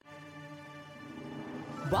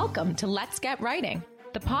Welcome to Let's Get Writing,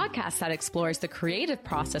 the podcast that explores the creative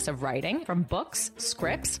process of writing, from books,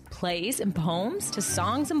 scripts, plays, and poems to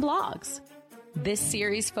songs and blogs. This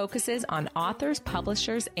series focuses on authors,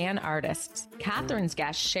 publishers, and artists. Catherine's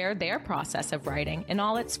guests share their process of writing in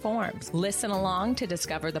all its forms. Listen along to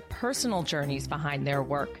discover the personal journeys behind their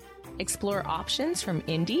work. Explore options from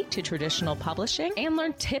indie to traditional publishing and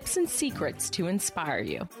learn tips and secrets to inspire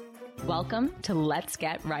you. Welcome to Let's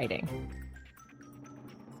Get Writing.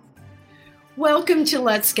 Welcome to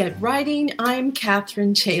Let's Get Writing. I'm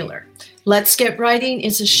Catherine Taylor. Let's Get Writing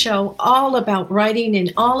is a show all about writing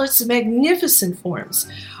in all its magnificent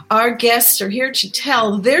forms. Our guests are here to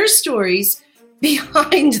tell their stories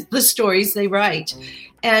behind the stories they write.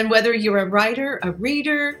 And whether you're a writer, a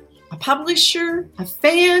reader, a publisher, a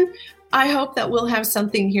fan, I hope that we'll have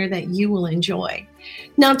something here that you will enjoy.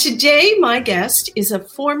 Now, today, my guest is a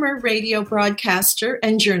former radio broadcaster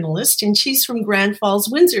and journalist, and she's from Grand Falls,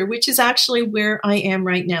 Windsor, which is actually where I am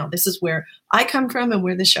right now. This is where I come from and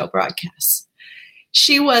where the show broadcasts.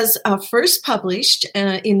 She was first published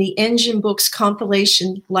in the Engine Books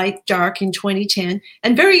compilation Light Dark in 2010.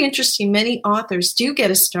 And very interesting, many authors do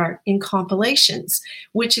get a start in compilations,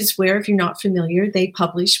 which is where, if you're not familiar, they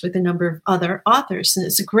publish with a number of other authors. And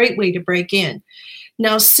it's a great way to break in.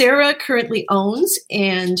 Now, Sarah currently owns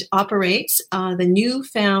and operates the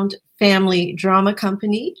Newfound Family Drama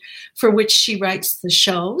Company, for which she writes the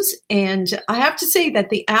shows. And I have to say that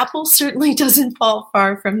the apple certainly doesn't fall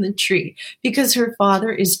far from the tree, because her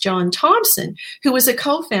father is John Thompson, who was a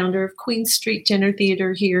co-founder of Queen Street Dinner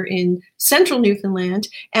Theatre here in central Newfoundland.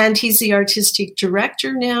 And he's the artistic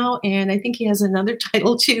director now. And I think he has another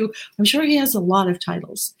title too. I'm sure he has a lot of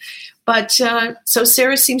titles. But so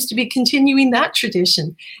Sarah seems to be continuing that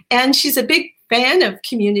tradition. And she's a big fan of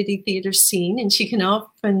community theater scene, and she can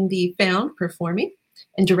often be found performing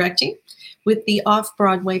and directing with the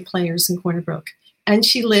Off-Broadway Players in Corner Brook. And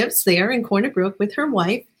she lives there in Corner Brook with her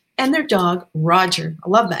wife and their dog, Roger. I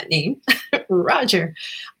love that name, Roger.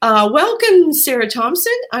 Welcome, Sarah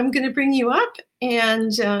Thompson. I'm going to bring you up,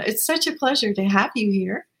 and it's such a pleasure to have you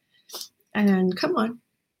here. And come on.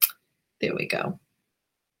 There we go.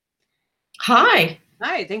 Hi.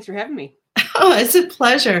 Hi, thanks for having me. Oh, it's a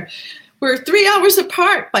pleasure. We're 3 hours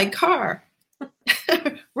apart by car,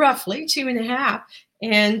 roughly 2.5.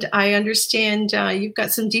 And I understand you've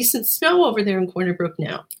got some decent snow over there in Corner Brook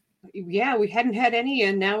now. Yeah, we hadn't had any,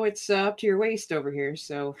 and now it's up to your waist over here.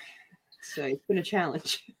 So it's been a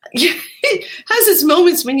challenge. Yeah, it has its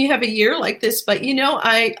moments when you have a year like this. But, you know,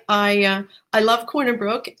 I love Corner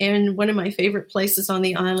Brook, and one of my favorite places on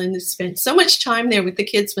the island. I spent so much time there with the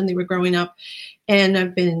kids when they were growing up. And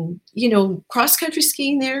I've been, cross-country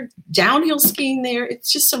skiing there, downhill skiing there.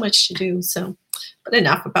 It's just so much to do. So, but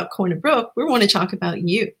enough about Corner Brook. We want to talk about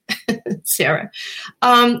you, Sarah.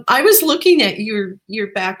 I was looking at your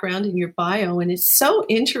background and your bio, and it's so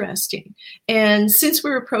interesting. And since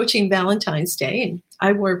we're approaching Valentine's Day, and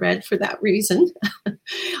I wore red for that reason,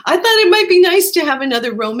 I thought it might be nice to have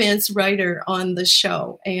another romance writer on the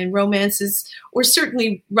show. And romances, or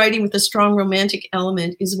certainly writing with a strong romantic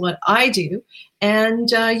element, is what I do. And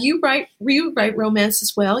you write romance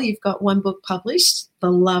as well. You've got one book published,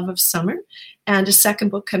 The Love of Summer, and a second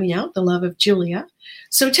book coming out, The Love of Julia.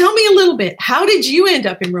 So tell me a little bit, how did you end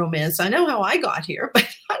up in romance? I know how I got here, but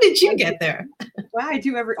how did you get there? Well, I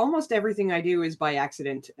do almost everything I do is by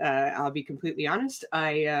accident. I'll be completely honest.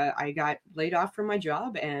 I got laid off from my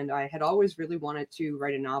job, and I had always really wanted to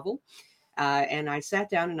write a novel. And I sat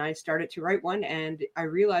down and I started to write one, and I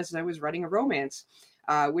realized I was writing a romance.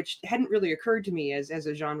 Which hadn't really occurred to me as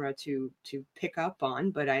a genre to pick up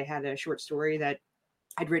on, but I had a short story that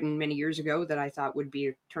I'd written many years ago that I thought would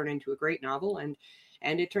turn into a great novel, and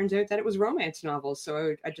it turns out that it was a romance novel.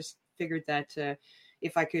 So I just figured that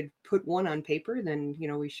if I could put one on paper, then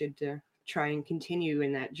we should try and continue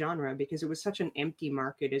in that genre, because it was such an empty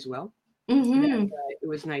market as well. Mm-hmm. That, it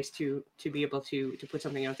was nice to be able to put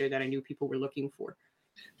something out there that I knew people were looking for.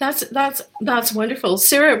 That's wonderful,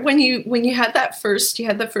 Sarah. When you had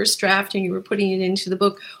the first draft and you were putting it into the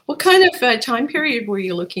book, what kind of time period were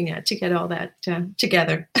you looking at to get all that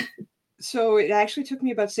together? So it actually took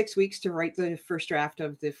me about 6 weeks to write the first draft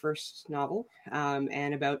of the first novel,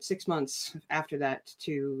 and about 6 months after that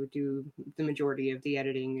to do the majority of the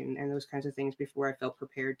editing and those kinds of things before I felt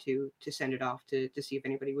prepared to send it off to see if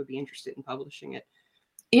anybody would be interested in publishing it.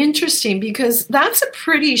 Interesting, because that's a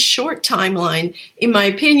pretty short timeline, in my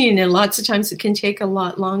opinion, and lots of times it can take a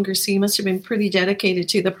lot longer. So you must have been pretty dedicated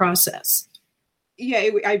to the process.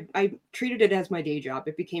 Yeah, I treated it as my day job.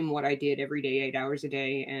 It became what I did every day, 8 hours a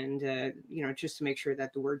day, and just to make sure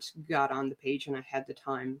that the words got on the page and I had the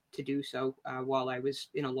time to do so while I was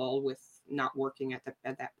in a lull with not working at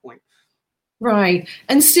that point. Right.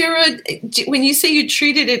 And Sarah, when you say you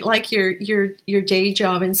treated it like your day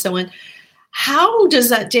job and so on, how does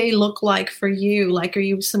that day look like for you? Like, are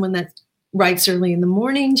you someone that writes early in the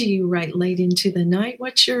morning? Do you write late into the night?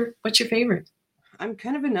 What's your favorite? I'm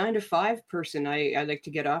kind of a 9 to 5 person. I like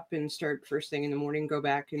to get up and start first thing in the morning, go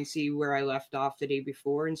back and see where I left off the day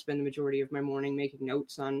before and spend the majority of my morning making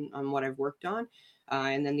notes on what I've worked on.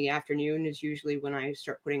 And then the afternoon is usually when I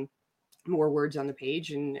start putting more words on the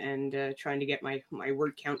page and trying to get my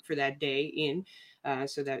word count for that day in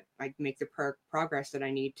so that I make the progress that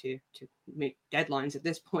I need to make deadlines at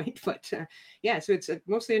this point. But yeah, so it's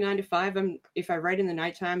mostly a 9 to 5. If I write in the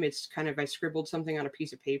nighttime, it's kind of I scribbled something on a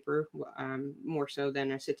piece of paper more so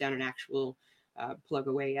than I sit down and actual plug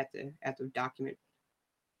away at the document.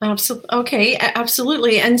 Absolutely. Okay,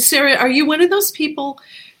 absolutely. And Sarah, are you one of those people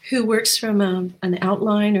who works from an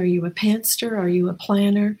outline? Are you a pantster? Are you a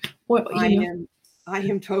planner? What I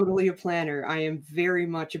am totally a planner. I am very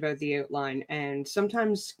much about the outline, and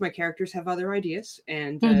sometimes my characters have other ideas,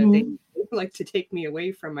 and they like to take me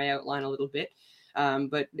away from my outline a little bit.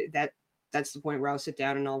 But that's the point where I'll sit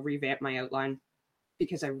down and I'll revamp my outline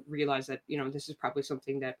because I realize that this is probably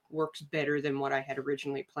something that works better than what I had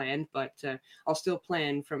originally planned. But I'll still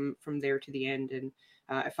plan from there to the end, and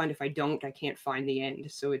I find if I don't, I can't find the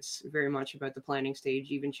end. So it's very much about the planning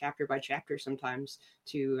stage, even chapter by chapter sometimes,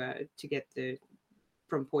 to get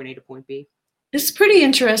from point A to point B. It's pretty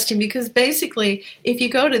interesting because basically, if you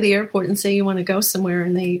go to the airport and say you want to go somewhere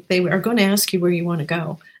and they are going to ask you where you want to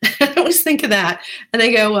go, I always think of that. And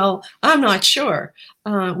they go, well, I'm not sure.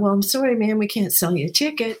 Well, I'm sorry, ma'am, we can't sell you a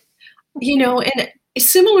ticket. And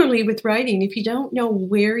similarly with writing, if you don't know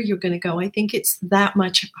where you're going to go, I think it's that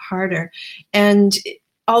much harder. And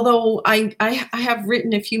although I have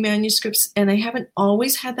written a few manuscripts and I haven't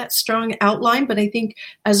always had that strong outline, but I think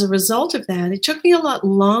as a result of that, it took me a lot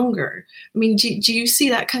longer. I mean, do you see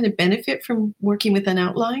that kind of benefit from working with an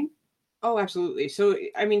outline? Oh, absolutely. So,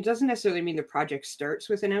 I mean, it doesn't necessarily mean the project starts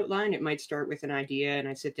with an outline. It might start with an idea and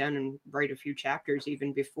I sit down and write a few chapters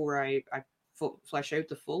even before I flesh out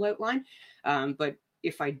the full outline. But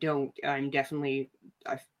if I don't, I'm definitely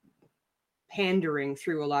pandering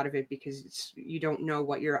through a lot of it because you don't know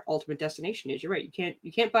what your ultimate destination is. You're right.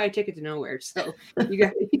 You can't buy a ticket to nowhere. So you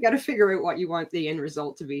got to figure out what you want the end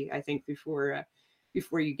result to be, I think, before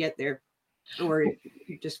you get there, or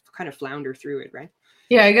you just kind of flounder through it. Right.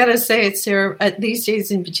 Yeah. I got to say it, Sarah, these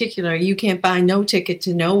days in particular, you can't buy no ticket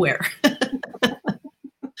to nowhere.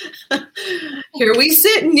 Here we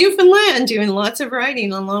sit in Newfoundland doing lots of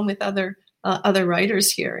writing along with other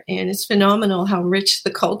writers here. And it's phenomenal how rich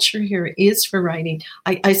the culture here is for writing.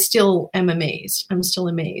 I still am amazed. I'm still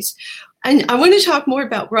amazed. And I want to talk more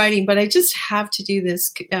about writing, but I just have to do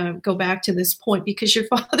this, go back to this point, because your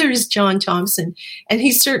father is John Thompson, and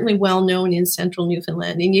he's certainly well known in central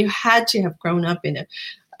Newfoundland. And you had to have grown up in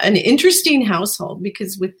an interesting household,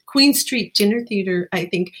 because with Queen Street Dinner Theatre, I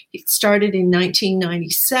think it started in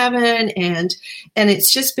 1997, and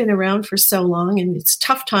it's just been around for so long, and it's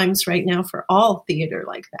tough times right now for all theater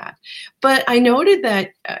like that. But I noted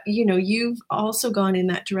that you've also gone in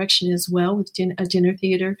that direction as well with a dinner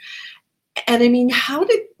theater. And I mean, how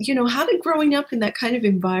did growing up in that kind of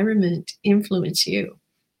environment influence you?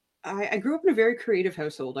 I grew up in a very creative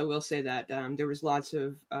household. I will say that there was lots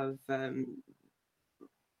of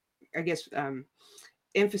I guess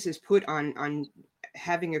emphasis put on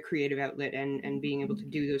having a creative outlet and being able to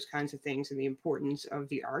do those kinds of things and the importance of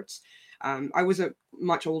the arts. I was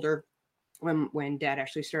much older when Dad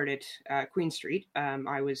actually started Queen Street.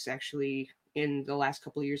 I was actually in the last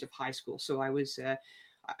couple of years of high school, so I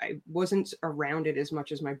wasn't around it as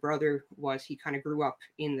much as my brother was. He kind of grew up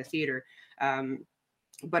in the theater.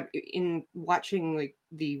 But in watching like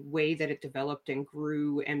the way that it developed and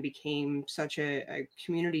grew and became such a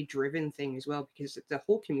community driven thing as well, because the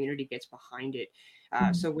whole community gets behind it.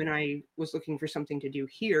 So when I was looking for something to do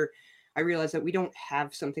here, I realized that we don't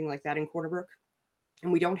have something like that in Corner Brook.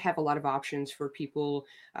 And we don't have a lot of options for people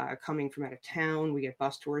coming from out of town. We get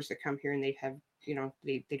bus tours that come here and they have,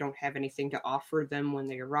 they don't have anything to offer them when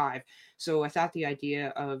they arrive. So I thought the idea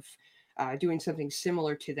of doing something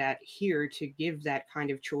similar to that here to give that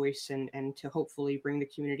kind of choice and to hopefully bring the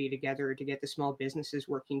community together, to get the small businesses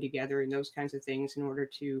working together and those kinds of things in order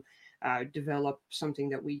to develop something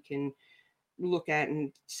that we can look at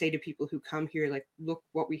and say to people who come here, like, look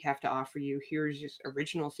what we have to offer you. Here's just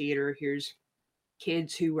original theater. Here's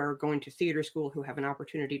kids who are going to theater school who have an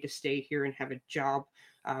opportunity to stay here and have a job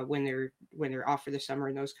when they're off for the summer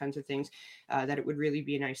and those kinds of things, that it would really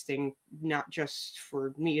be a nice thing, not just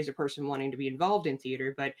for me as a person wanting to be involved in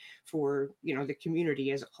theater, but for, the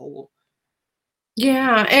community as a whole.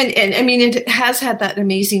 Yeah, and I mean, it has had that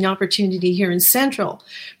amazing opportunity here in Central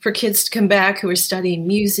for kids to come back who are studying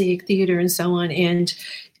music, theater, and so on, and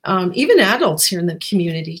even adults here in the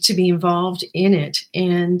community to be involved in it.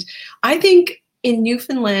 And I think in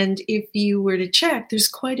Newfoundland, if you were to check, there's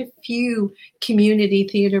quite a few community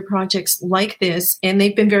theater projects like this, and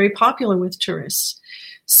they've been very popular with tourists.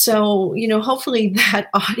 So, hopefully that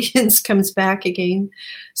audience comes back again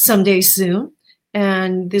someday soon,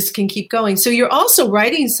 and this can keep going. So you're also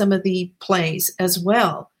writing some of the plays as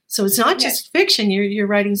well. So it's not just fiction, you're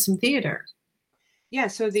writing some theater. Yeah,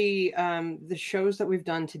 so the shows that we've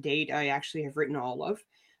done to date, I actually have written all of.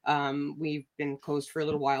 We've been closed for a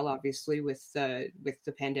little while, obviously, with the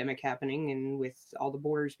pandemic happening and with all the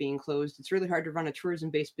borders being closed. It's really hard to run a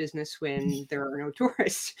tourism-based business when there are no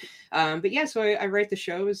tourists. But yeah, so I write the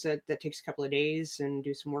shows. That takes a couple of days, and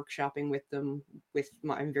do some workshopping with them.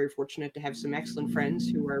 I'm very fortunate to have some excellent friends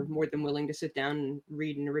who are more than willing to sit down and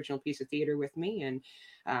read an original piece of theater with me. And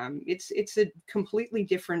it's a completely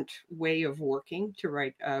different way of working to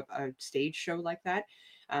write a stage show like that.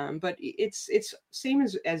 But it's same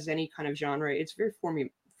as any kind of genre. It's very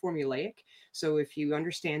formulaic. So if you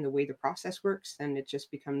understand the way the process works, then it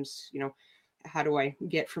just becomes, how do I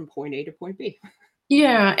get from point A to point B?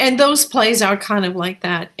 Yeah, and those plays are kind of like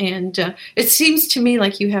that. And it seems to me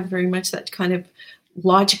like you have very much that kind of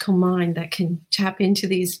logical mind that can tap into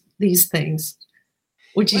these things.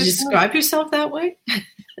 Would you describe yourself that way?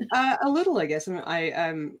 A little, I guess.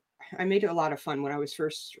 I made it a lot of fun when I was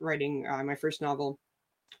first writing my first novel.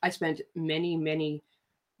 I spent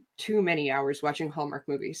too many hours watching Hallmark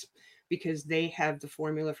movies because they have the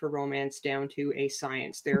formula for romance down to a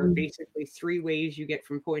science. There are basically 3 ways you get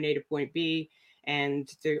from point A to point B, and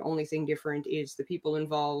the only thing different is the people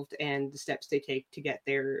involved, and the steps they take to get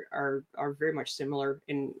there are very much similar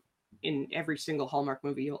in every single Hallmark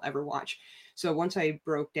movie you'll ever watch. So once I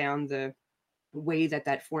broke down the way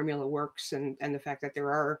that formula works and the fact that there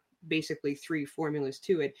are basically 3 formulas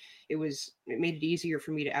to it, it made it easier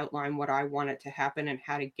for me to outline what I wanted to happen and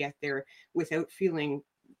how to get there without feeling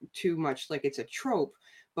too much like it's a trope,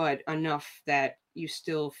 but enough that you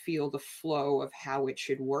still feel the flow of how it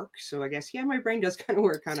should work. So I guess, my brain does kind of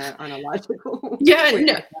work on a logical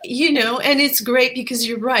way. No, and it's great because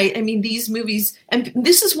you're right. I mean, these movies, and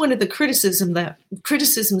this is one of the criticisms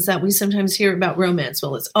that we sometimes hear about romance.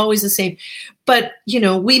 Well, it's always the same. But,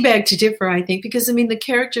 we beg to differ, I think, because, the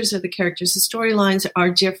characters are the characters. The storylines are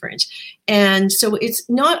different. And so it's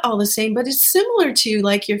not all the same, but it's similar to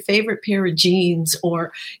like your favorite pair of jeans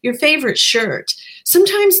or your favorite shirt.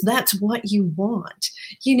 Sometimes that's what you want.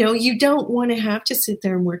 You don't want to have to sit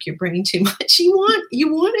there and work your brain too much. You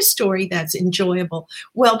want a story that's enjoyable,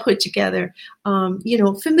 well put together,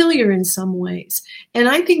 familiar in some ways. And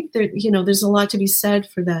I think that, there's a lot to be said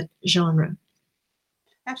for that genre.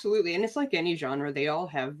 Absolutely. And it's like any genre, they all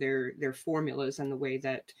have their formulas and the way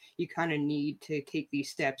that you kind of need to take these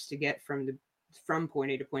steps to get from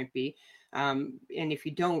point A to point B. And if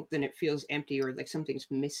you don't, then it feels empty or like something's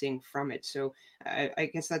missing from it. So I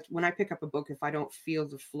guess that's when I pick up a book, if I don't feel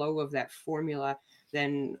the flow of that formula,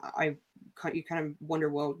 then you kind of wonder,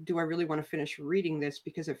 well, do I really want to finish reading this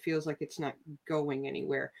because it feels like it's not going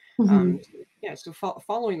anywhere? So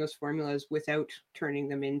following those formulas without turning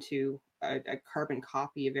them into a carbon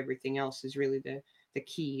copy of everything else is really the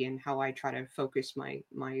key in how I try to focus my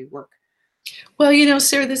work. Well,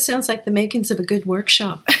 Sarah, this sounds like the makings of a good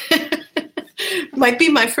workshop. Might be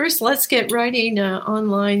my first Let's Get Writing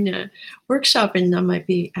online workshop, and I might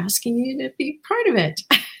be asking you to be part of it.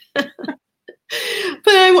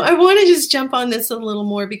 But I want to just jump on this a little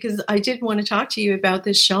more because I did want to talk to you about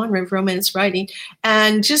this genre of romance writing.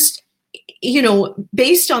 And just,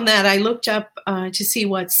 based on that, I looked up to see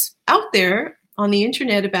what's out there on the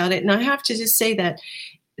internet about it. And I have to just say that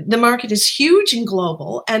the market is huge and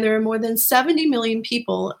global, and there are more than 70 million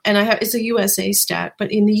people, and it's a USA stat,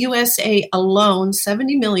 but in the USA alone,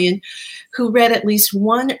 70 million who read at least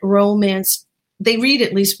one romance. They read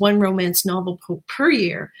at least one romance novel per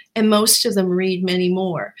year, and most of them read many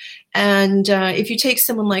more. And if you take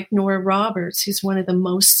someone like Nora Roberts, who's one of the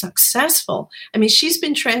most successful, she's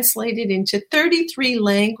been translated into 33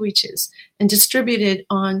 languages and distributed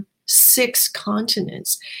on 6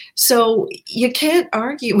 continents. So you can't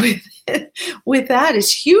argue with that.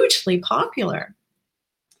 It's hugely popular.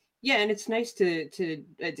 Yeah, and it's nice to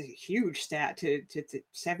it's a huge stat to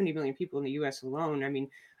 70 million people in the U.S. alone. I mean,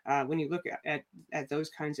 when you look at those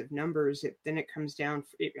kinds of numbers, then it comes down.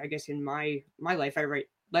 I guess in my life, I write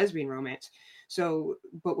lesbian romance. So,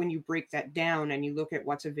 but when you break that down and you look at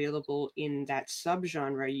what's available in that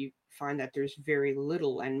subgenre, you find that there's very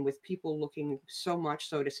little. And with people looking so much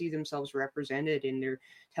so to see themselves represented in their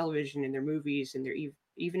television, in their movies, and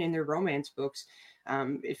even in their romance books,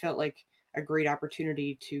 it felt like a great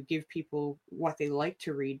opportunity to give people what they like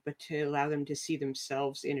to read, but to allow them to see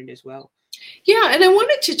themselves in it as well. Yeah, and I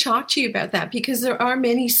wanted to talk to you about that because there are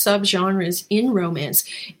many subgenres in romance.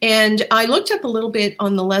 And I looked up a little bit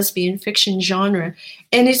on the lesbian fiction genre,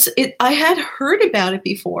 and I had heard about it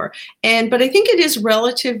before, but I think it is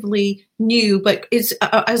relatively new, but it's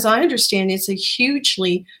as I understand, it's a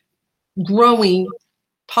hugely growing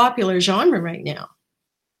popular genre right now.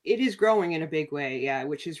 It is growing in a big way, yeah,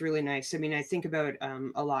 which is really nice. I mean, I think about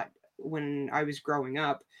a lot when I was growing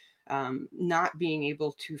up, not being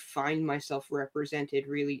able to find myself represented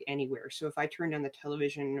really anywhere. So if I turned on the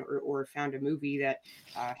television or found a movie that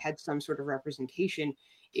had some sort of representation,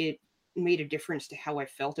 it made a difference to how I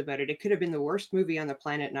felt about it. It could have been the worst movie on the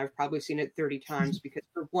planet, and I've probably seen it 30 times because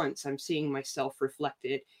for once I'm seeing myself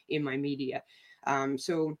reflected in my media.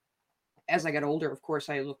 So as I got older, of course,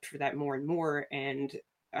 I looked for that more and more, and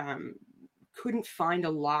couldn't find a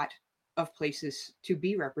lot of places to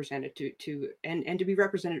be represented and to be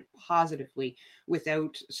represented positively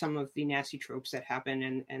without some of the nasty tropes that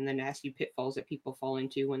happen and the nasty pitfalls that people fall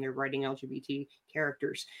into when they're writing LGBT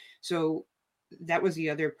characters. So that was the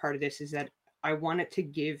other part of this, is that I wanted to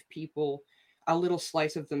give people a little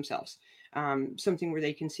slice of themselves, something where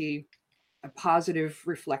they can see a positive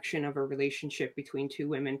reflection of a relationship between two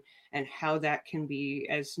women and how that can be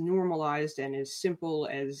as normalized and as simple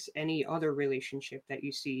as any other relationship that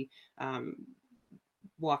you see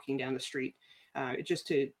walking down the street. Just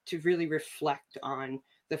to really reflect on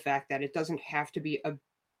the fact that it doesn't have to be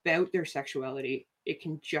about their sexuality. It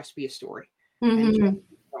can just be a story and just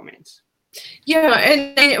romance. Yeah,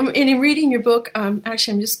 and in reading your book,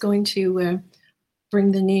 actually, I'm just going to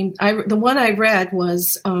bring the name. The one I read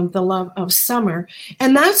was The Love of Summer,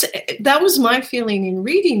 and that was my feeling in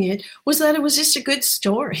reading it, was that it was just a good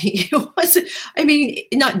story. It wasn't, I mean,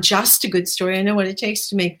 not just a good story. I know what it takes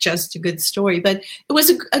to make just a good story, but it was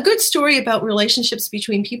a good story about relationships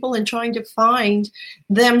between people and trying to find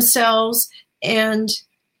themselves and,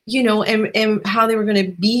 and how they were going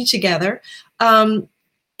to be together.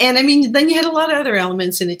 And I mean, then you had a lot of other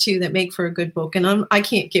elements in it too that make for a good book. And I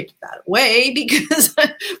can't give that away because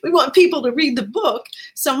we want people to read the book.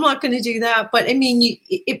 So I'm not going to do that. But I mean,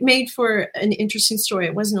 it made for an interesting story.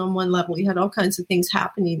 It wasn't on one level. You had all kinds of things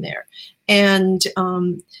happening there. And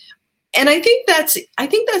I think that's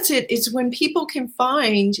it. It's when people can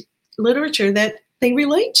find literature that they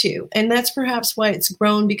relate to. And that's perhaps why it's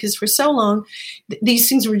grown, because for so long, these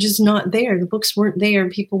things were just not there. The books weren't there.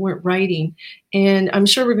 People weren't writing. And I'm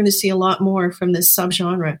sure we're going to see a lot more from this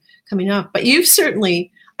subgenre coming up. But you've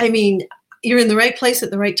certainly, I mean, you're in the right place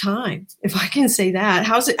at the right time, if I can say that.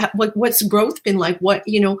 How's it? What's growth been like? What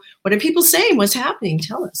are people saying? What's happening?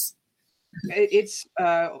 Tell us. It's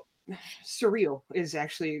surreal is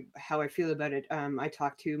actually how I feel about it. I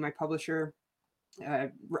talk to my publisher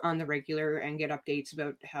on the regular and get updates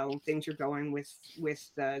about how things are going with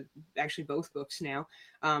actually both books now.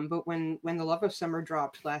 But when The Love of Summer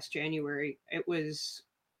dropped last January, it was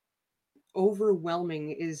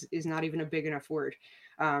overwhelming is not even a big enough word.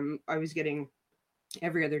 I was getting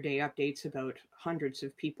every other day updates about hundreds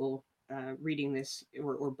of people reading this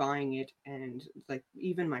or buying it, and like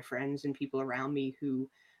even my friends and people around me who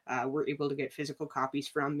were able to get physical copies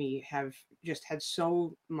from me have just had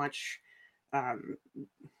so much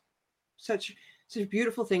such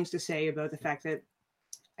beautiful things to say about the fact that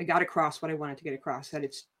I got across what I wanted to get across, that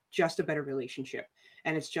it's just a better relationship,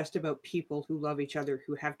 and it's just about people who love each other,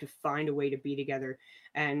 who have to find a way to be together,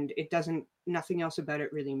 and nothing else about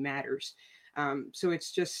it really matters. So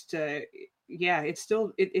it's just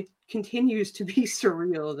it continues to be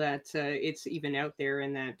surreal that it's even out there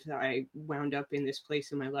and that I wound up in this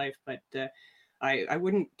place in my life, but I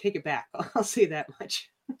wouldn't take it back. I'll say that much.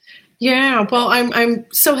 Yeah, well, I'm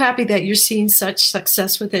so happy that you're seeing such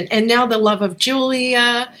success with it. And now The Love of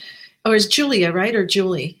Julia, or is Julia, right? Or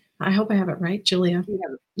Julie? I hope I have it right, Julia.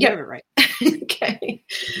 You have it right. Okay.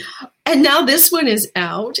 And now this one is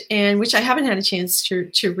out, and which I haven't had a chance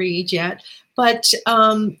to read yet. But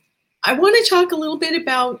I want to talk a little bit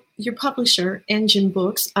about your publisher, Engine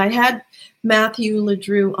Books. I had Matthew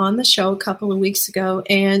LeDrew on the show a couple of weeks ago,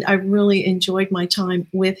 and I really enjoyed my time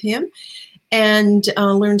with him, and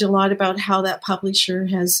learned a lot about how that publisher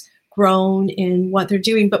has grown in what they're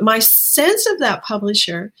doing. But my sense of that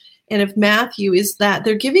publisher and of Matthew is that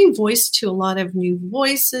they're giving voice to a lot of new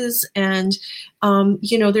voices, and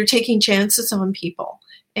they're taking chances on people.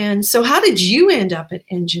 And so how did you end up at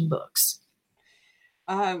Engine Books?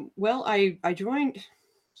 Well, I joined,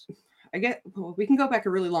 we can go back a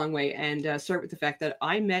really long way and start with the fact that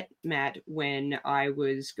I met Matt when I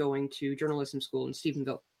was going to journalism school in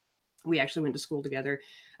Stephenville. We actually went to school together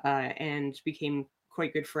and became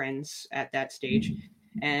quite good friends at that stage.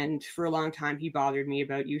 And for a long time, he bothered me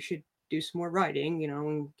about, you should do some more writing,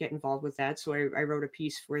 and get involved with that. So I wrote a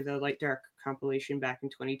piece for the Light Dark compilation back in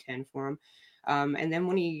 2010 for him. And then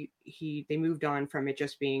when they moved on from it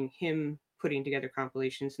just being him putting together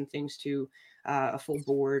compilations and things to a full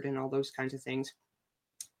board and all those kinds of things.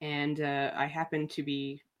 And I happened to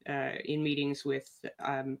be in meetings with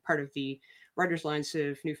part of the Writers Alliance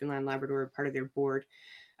of Newfoundland Labrador, part of their board.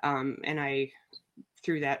 And I,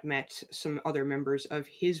 through that, met some other members of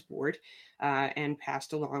his board and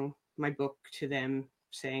passed along my book to them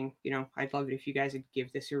saying, I'd love it if you guys would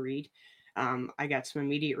give this a read. I got some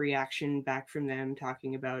immediate reaction back from them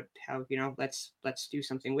talking about how, let's do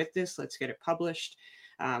something with this. Let's get it published.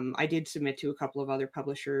 I did submit to a couple of other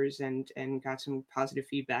publishers and got some positive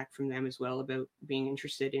feedback from them as well about being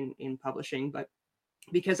interested in publishing. But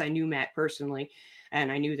because I knew Matt personally,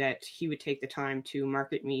 and I knew that he would take the time to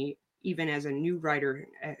market me, even as a new writer,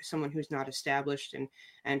 someone who's not established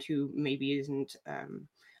and who maybe isn't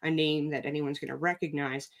a name that anyone's going to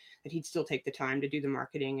recognize, that he'd still take the time to do the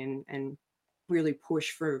marketing and really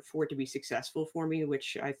push for it to be successful for me,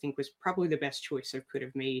 which I think was probably the best choice I could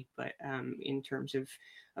have made. But in terms of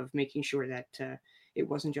making sure that it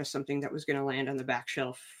wasn't just something that was going to land on the back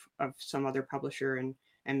shelf of some other publisher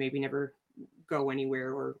and maybe never go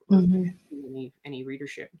anywhere or any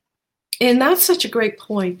readership. And that's such a great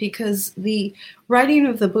point, because the writing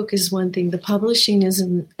of the book is one thing, the publishing is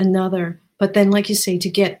another. But then, like you say, to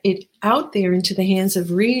get it out there into the hands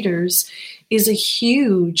of readers is a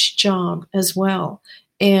huge job as well.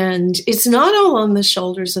 And it's not all on the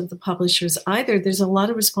shoulders of the publishers either. There's a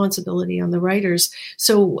lot of responsibility on the writers.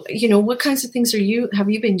 So, what kinds of things have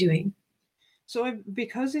you been doing? So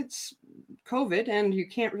because it's COVID and you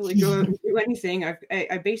can't really go out and do anything,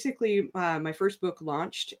 I basically, my first book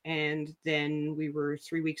launched, and then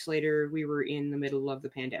 3 weeks later, we were in the middle of the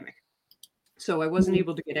pandemic. So I wasn't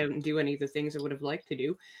able to get out and do any of the things I would have liked to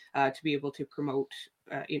do to be able to promote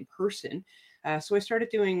in person. So I started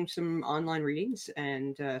doing some online readings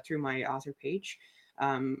and through my author page.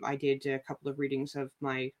 I did a couple of readings of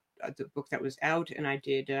the book that was out, and I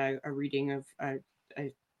did a reading of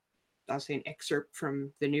I'll say an excerpt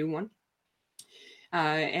from the new one.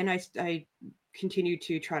 And I continue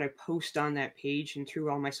to try to post on that page and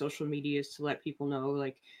through all my social medias to let people know,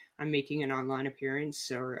 like, I'm making an online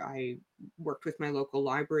appearance, or I worked with my local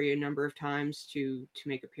library a number of times to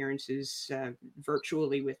make appearances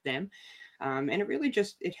virtually with them. And it really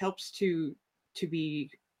it helps to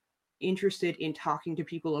be interested in talking to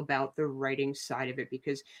people about the writing side of it,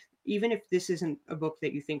 because even if this isn't a book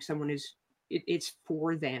that you think someone it's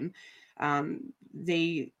for them,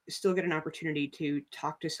 they still get an opportunity to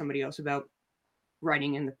talk to somebody else about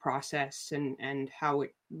writing in the process and how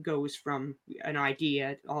it goes from an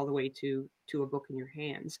idea all the way to a book in your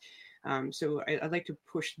hands. So I'd like to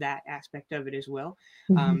push that aspect of it as well,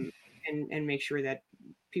 and make sure that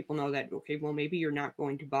people know that, okay, well, maybe you're not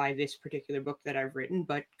going to buy this particular book that I've written,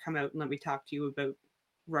 but come out and let me talk to you about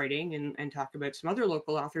writing and talk about some other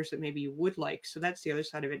local authors that maybe you would like. So that's the other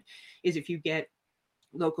side of it, is if you get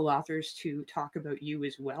local authors to talk about you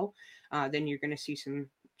as well, then you're going to see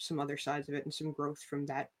some other sides of it and some growth from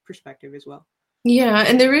that perspective as well. Yeah,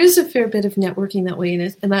 and there is a fair bit of networking that way,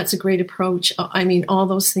 and that's a great approach. I mean, all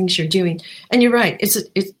those things you're doing, and you're right.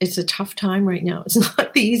 It's a tough time right now. It's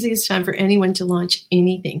not the easiest time for anyone to launch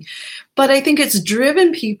anything, but I think it's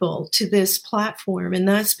driven people to this platform, and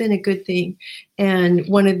that's been a good thing. And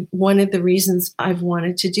one of the reasons I've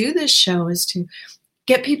wanted to do this show is to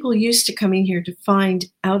get people used to coming here to find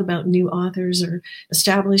out about new authors or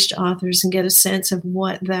established authors and get a sense of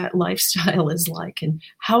what that lifestyle is like and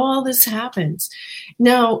how all this happens.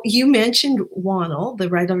 Now, you mentioned WANL, the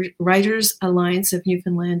Writers Alliance of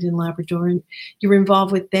Newfoundland and Labrador, and you're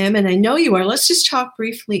involved with them, and I know you are. Let's just talk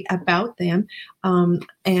briefly about them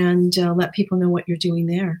and let people know what you're doing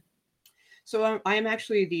there. So I am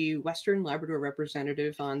actually the Western Labrador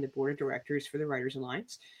representative on the board of directors for the Writers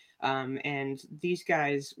Alliance. And these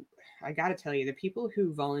guys, I got to tell you, the people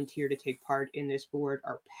who volunteer to take part in this board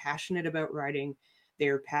are passionate about writing.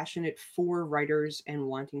 They're passionate for writers and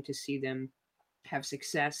wanting to see them have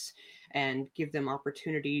success and give them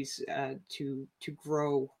opportunities to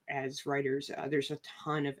grow as writers. There's a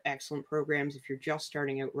ton of excellent programs. If you're just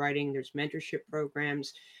starting out writing, there's mentorship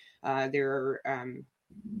programs. There are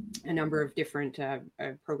a number of different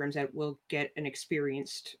programs that will get an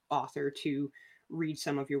experienced author to read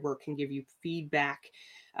some of your work and give you feedback.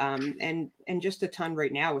 And just a ton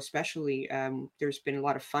right now, especially there's been a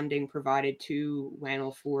lot of funding provided to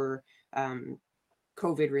WANL for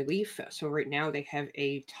COVID relief. So right now they have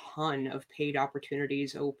a ton of paid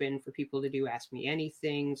opportunities open for people to do Ask Me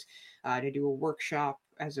Anythings, to do a workshop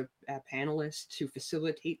as a panelist to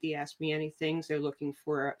facilitate the Ask Me Anythings. They're looking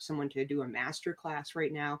for someone to do a master class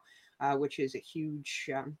right now, which is a huge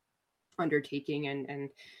undertaking, and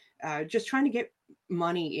just trying to get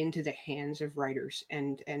money into the hands of writers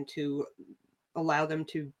and to allow them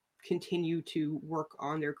to continue to work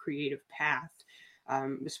on their creative path.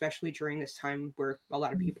 Especially during this time where a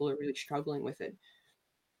lot of people are really struggling with it.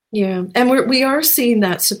 Yeah, and we are seeing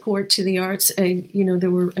that support to the arts. There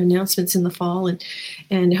were announcements in the fall,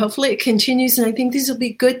 and hopefully it continues. And I think these will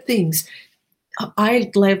be good things.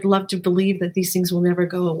 I'd love to believe that these things will never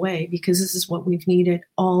go away, because this is what we've needed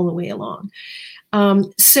all the way along.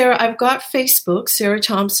 Sarah, I've got Facebook, Sarah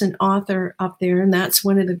Thompson Author, up there, and that's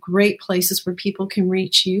one of the great places where people can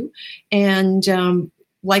reach you. And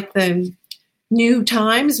like the New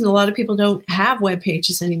Times, and a lot of people don't have web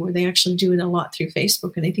pages anymore. They actually do it a lot through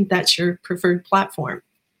Facebook, and I think that's your preferred platform.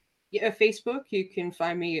 Yeah, Facebook. You can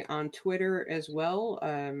find me on Twitter as well.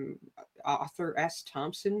 Author S.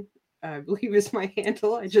 Thompson, I believe, is my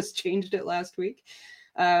handle. I just changed it last week.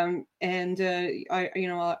 I'm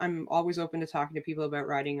always open to talking to people about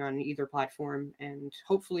writing on either platform, and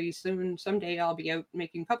hopefully someday I'll be out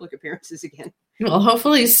making public appearances again. Well,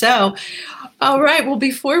 hopefully so. All right. Well,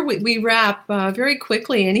 before we wrap, very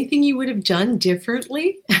quickly, anything you would have done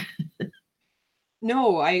differently?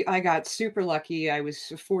 No, I got super lucky. I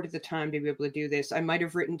was afforded the time to be able to do this. I might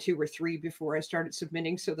have written 2 or 3 before I started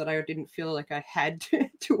submitting, so that I didn't feel like I had to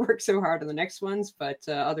work so hard on the next ones. But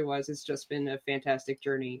otherwise, it's just been a fantastic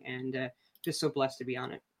journey, and just so blessed to be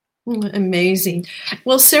on it. Amazing.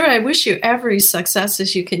 Well, Sarah, I wish you every success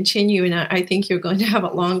as you continue, and I think you're going to have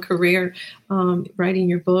a long career writing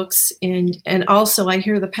your books. And also, I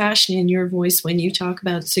hear the passion in your voice when you talk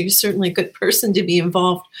about it. So you're certainly a good person to be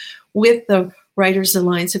involved with the Writers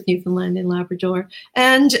Alliance of Newfoundland and Labrador.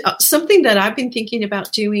 And something that I've been thinking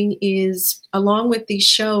about doing is, along with these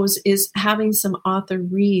shows, is having some author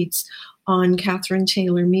reads on Catherine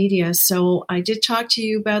Taylor Media. So I did talk to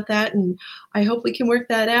you about that, and I hope we can work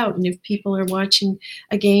that out. And if people are watching,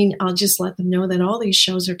 again, I'll just let them know that all these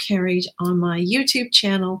shows are carried on my YouTube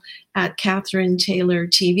channel at Catherine Taylor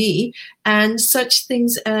TV, and such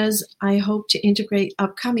things as I hope to integrate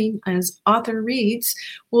upcoming as author reads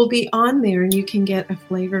will be on there, and you can get a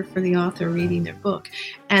flavor for the author reading their book.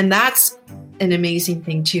 And that's an amazing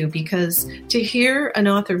thing too, because to hear an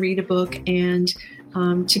author read a book and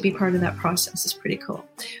to be part of that process is pretty cool.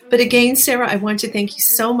 But again, Sarah, I want to thank you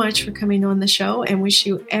so much for coming on the show and wish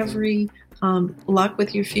you every luck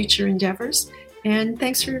with your future endeavors. And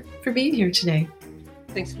thanks for being here today.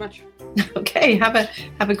 Thanks so much. Okay, have a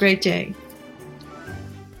great day.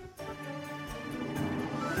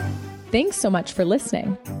 Thanks so much for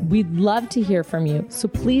listening. We'd love to hear from you, so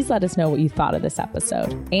please let us know what you thought of this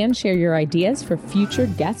episode and share your ideas for future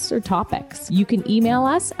guests or topics. You can email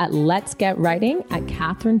us at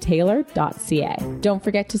letsgetwriting@catherinetaylor.ca. Don't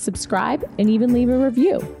forget to subscribe and even leave a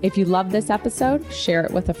review. If you love this episode, share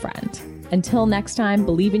it with a friend. Until next time,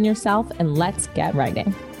 believe in yourself and let's get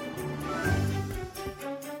writing.